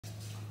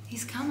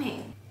He's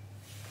coming.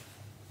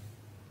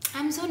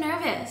 I'm so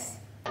nervous.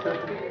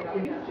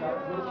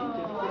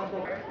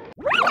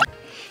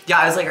 Yeah,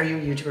 I was like, are you a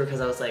YouTuber?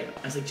 Because I was like,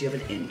 do you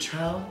have an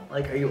intro?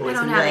 Like, are you always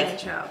gonna be like, an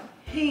intro.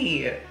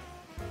 Hey.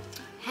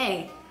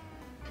 Hey.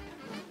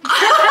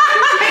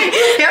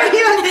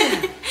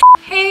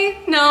 Hey,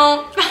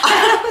 no.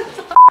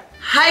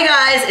 Hi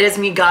guys, it is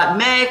me,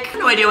 gottmik.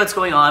 No idea what's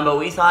going on, but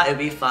we thought it'd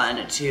be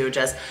fun to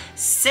just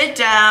sit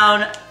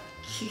down,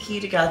 kiki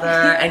together,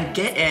 and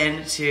get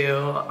into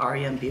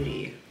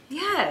r.e.m.beauty.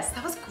 Yes,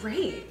 that was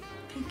great.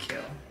 Thank you.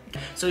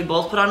 So we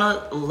both put on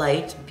a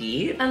light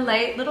beat. A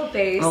light little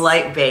base. A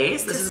light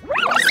base. This is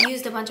I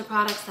used a bunch of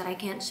products that I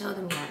can't show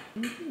them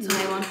yet. So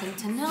I want them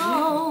to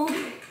know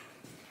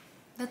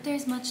that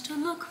there's much to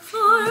look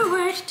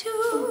forward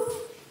to.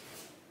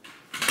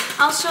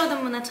 I'll show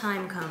them when the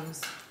time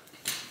comes.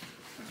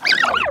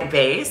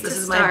 Base. This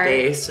is my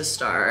base to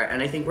start,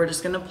 and I think we're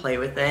just gonna play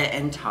with it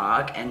and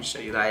talk and show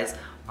you guys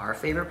our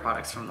favorite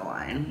products from the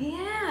line.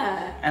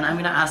 Yeah. And I'm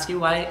gonna ask you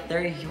why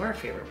they're your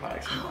favorite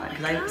products from the line,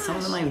 because some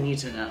of them I need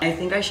to know. I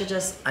think I should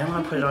I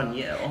want to put it on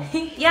you.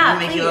 Yeah,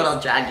 make you a little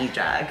jaggy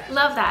jag.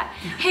 Love that.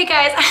 Hey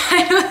guys,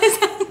 I know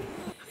this.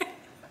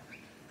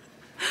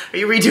 Are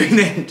you redoing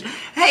it?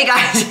 Hey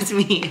guys, it's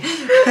me.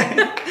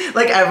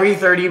 Like every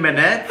 30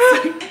 minutes.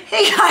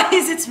 Hey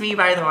guys, it's me,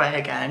 by the way,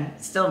 again.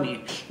 Still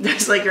me.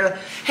 There's like your,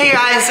 hey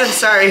guys, I'm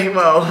sorry,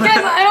 whoa.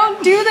 Guys, I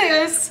don't do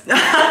this.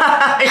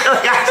 I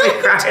like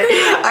actually cried.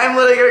 I'm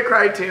literally gonna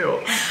cry too.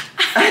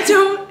 I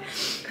don't,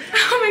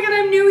 oh my God,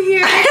 I'm new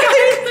here.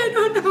 I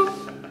don't know.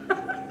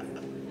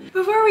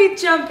 Before we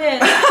jump in,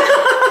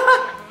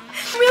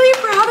 I'm really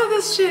proud of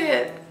this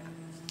shit.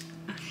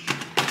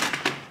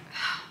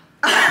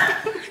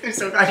 I'm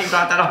so glad you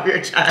got that off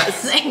your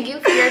chest. Thank you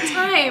for your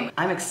time.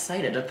 I'm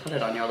excited to put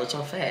it on your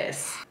little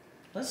face.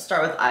 Let's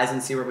start with eyes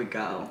and see where we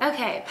go.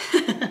 Okay.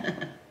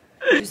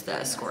 Use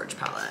the Scourge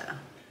palette.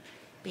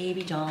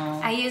 Baby doll.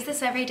 I use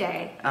this every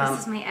day. This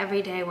is my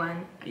everyday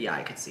one. Yeah,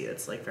 I could see it.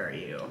 It's like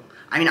very you.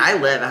 I mean, I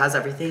live. It has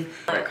everything.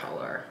 What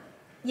color?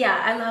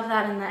 Yeah, I love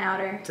that in the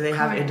outer. Do they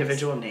have corners.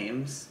 individual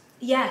names?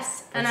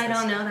 Yes, and I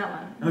don't know that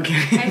one.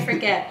 Okay. I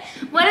forget.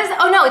 What is it?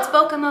 Oh no, it's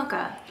Boca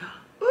Mocha.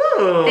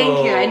 Ooh.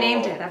 Thank you, I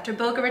named it after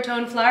Boca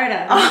Raton,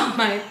 Florida,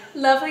 my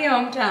lovely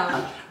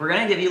hometown. We're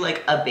gonna give you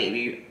like a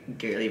baby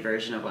girly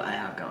version of what I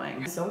have going.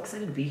 I'm so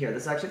excited to be here.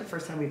 This is actually the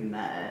first time we've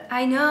met.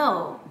 I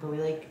know. But we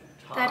like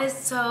talk. That is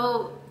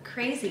so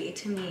crazy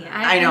to me.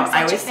 I know.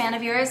 I've been such a fan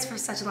of yours for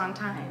such a long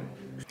time.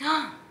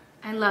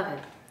 I love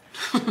it.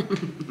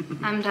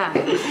 I'm done.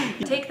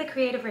 Take the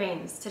creative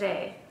reins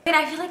today. And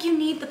I feel like you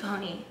need the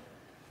pony.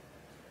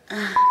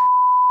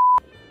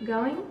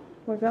 Going?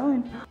 We're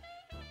going.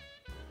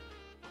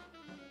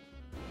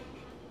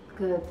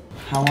 Good.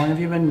 How long have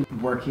you been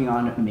working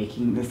on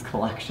making this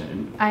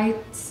collection? I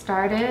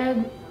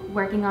started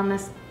working on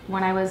this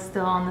when I was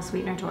still on the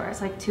Sweetener tour.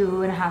 It's like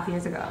 2.5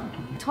 years ago.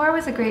 Tour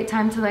was a great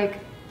time to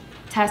like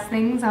test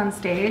things on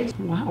stage.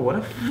 Wow, what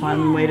a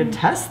fun way to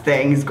test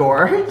things,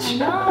 Gorge. I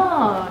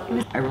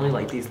know. I really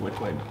like these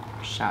liquid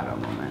shadow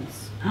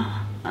moments.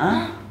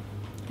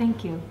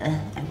 Thank you. I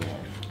live.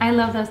 I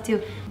love those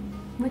too.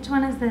 Which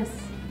one is this?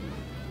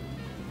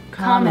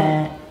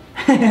 Comet.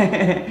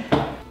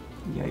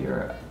 Yeah,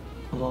 your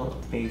little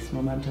face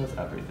mementos,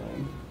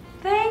 everything.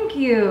 Thank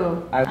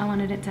you. I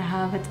wanted it to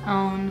have its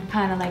own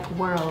kind of like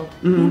world,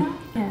 you know?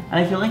 Yeah. And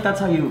I feel like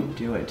that's how you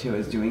do it too,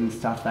 is doing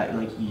stuff that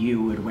like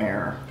you would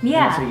wear.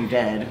 Yeah. So you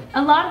did.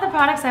 A lot of the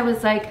products I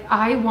was like,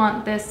 I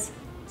want this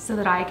so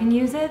that I can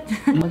use it.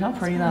 Look how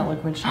pretty that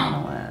liquid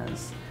shadow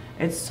is.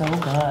 It's so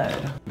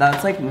good.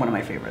 That's like one of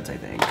my favorites, I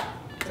think.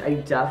 I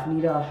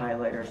definitely need a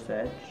highlighter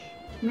stitch.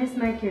 Miss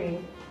Mercury.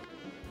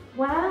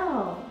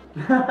 Wow.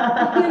 You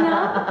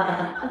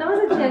know? That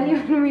was a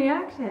genuine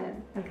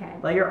reaction. Okay.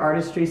 Let your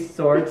artistry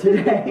soar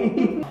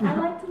today. I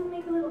like to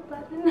make a little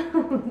button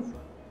nose.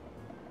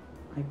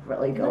 Like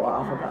really go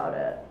off about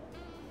it.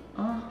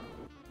 Oh.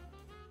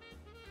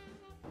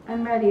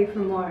 I'm ready for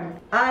more.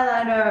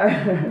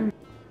 Eyeliner.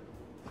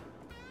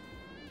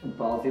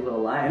 Ballsy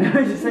little line.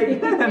 Just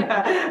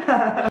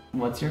like.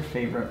 What's your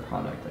favorite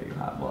product that you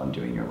have while I'm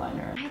doing your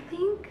liner? I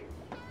think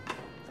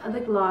the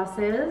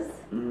glosses.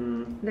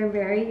 They're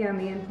very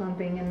yummy and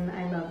plumping, and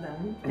I love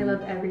them. I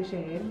love every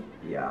shade.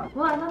 Yeah.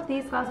 Well, I love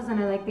these glosses, and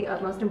I like the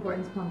Utmost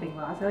Importance plumping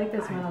gloss. I like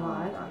this one a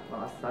lot. That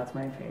gloss, that's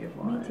my favorite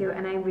one. Me too,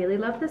 and I really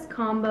love this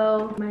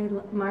combo. My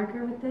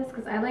marker with this,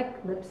 because I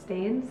like lip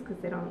stains, because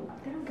they don't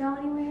go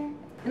anywhere.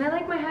 And I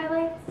like my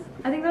highlights.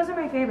 I think those are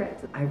my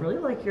favorites. I really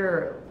like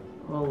your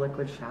little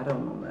liquid shadow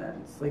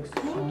moments. Like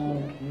so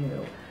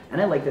cute.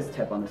 And I like this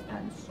tip on this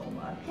pen so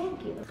much.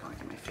 Thank you. I'm gonna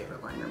get my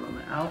favorite liner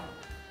moment out.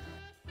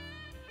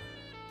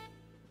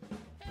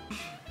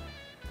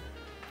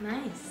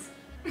 Nice.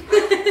 Do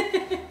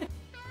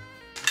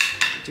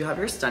you have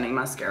your stunning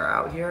mascara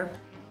out here?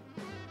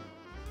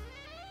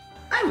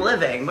 I'm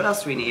living. What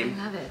else do we need?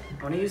 I love it.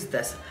 I want to use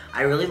this.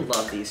 I really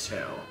love these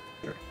two.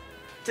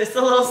 Just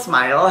a little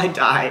smile, I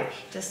die.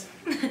 Just.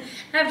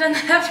 I've done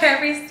that after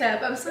every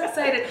step. I'm so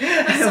excited.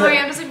 I'm sorry,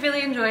 I'm just like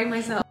really enjoying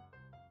myself.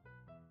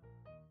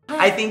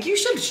 I think you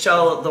should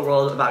show the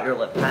world about your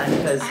lip pen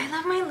because I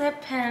love my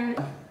lip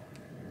pen.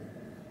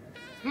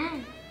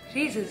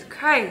 Jesus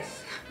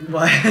Christ.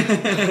 What?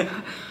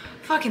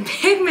 Fucking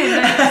pigment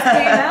that just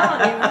came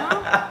out, you know?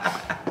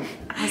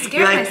 I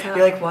scared myself.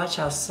 You're like, watch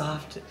how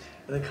soft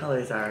the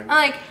colors are. I'm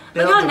like,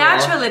 look how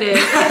natural it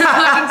is.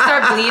 I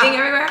start bleeding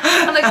everywhere.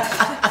 I'm like,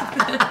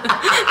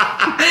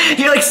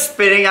 you're like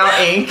spitting out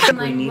ink. I'm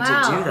like, we need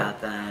wow. to do that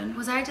then.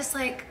 Was I just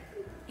like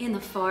in the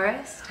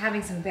forest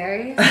having some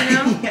berries, you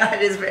know? Yeah,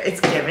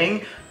 it's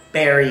giving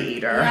berry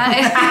eater.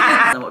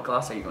 Yeah. What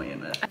gloss are you going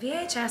in with?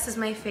 VHS is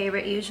my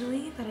favorite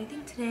usually, but I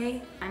think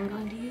today I'm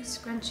going to use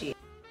scrunchie.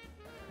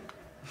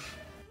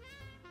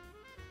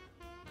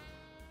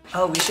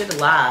 Oh, we should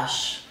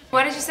lash.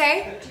 What did you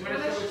say? Do you want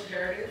to show which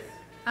hair it is?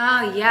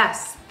 Oh,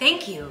 yes.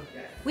 Thank you.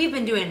 Yes. We've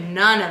been doing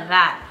none of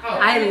that. Oh.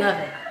 I love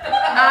it.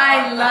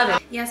 I love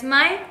it. Yes,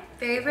 my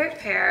favorite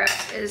pair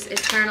is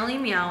Eternally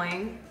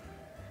Meowing.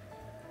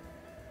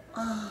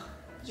 Oh,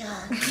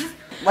 yeah.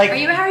 Like, are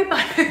you a Harry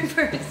Potter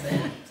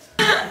person?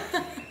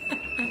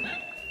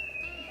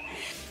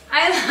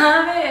 I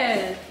love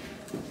it.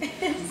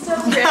 It's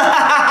so good.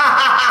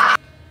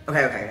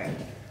 Okay.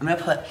 I'm gonna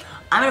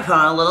put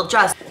on a little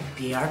dress.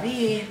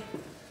 BRB.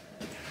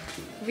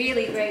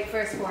 Really great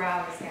first 4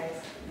 hours, guys.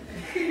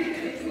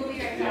 We'll be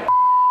right back.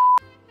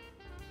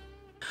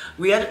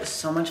 We had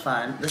so much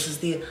fun. This is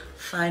the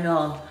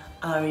final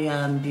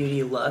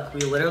r.e.m.beauty look.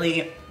 We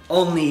literally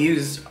only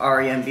used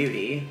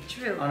r.e.m.beauty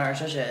True. on our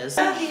shushes.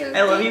 I love you.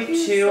 I love Thank you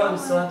you too. so I'm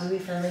so happy we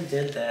finally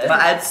did this. But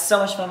I had so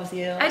much fun with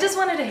you. I just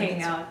wanted to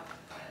hang out.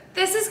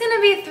 This is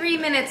gonna be 3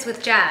 minutes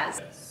with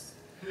Jazz.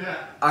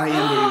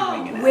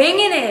 r.e.m.beauty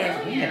Winging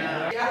it.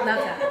 Yeah. Love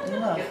that.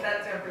 Get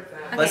that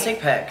 10%. Let's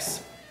take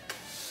pics.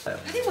 I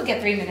think we'll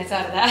get 3 minutes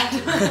out of that.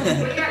 What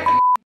do you got?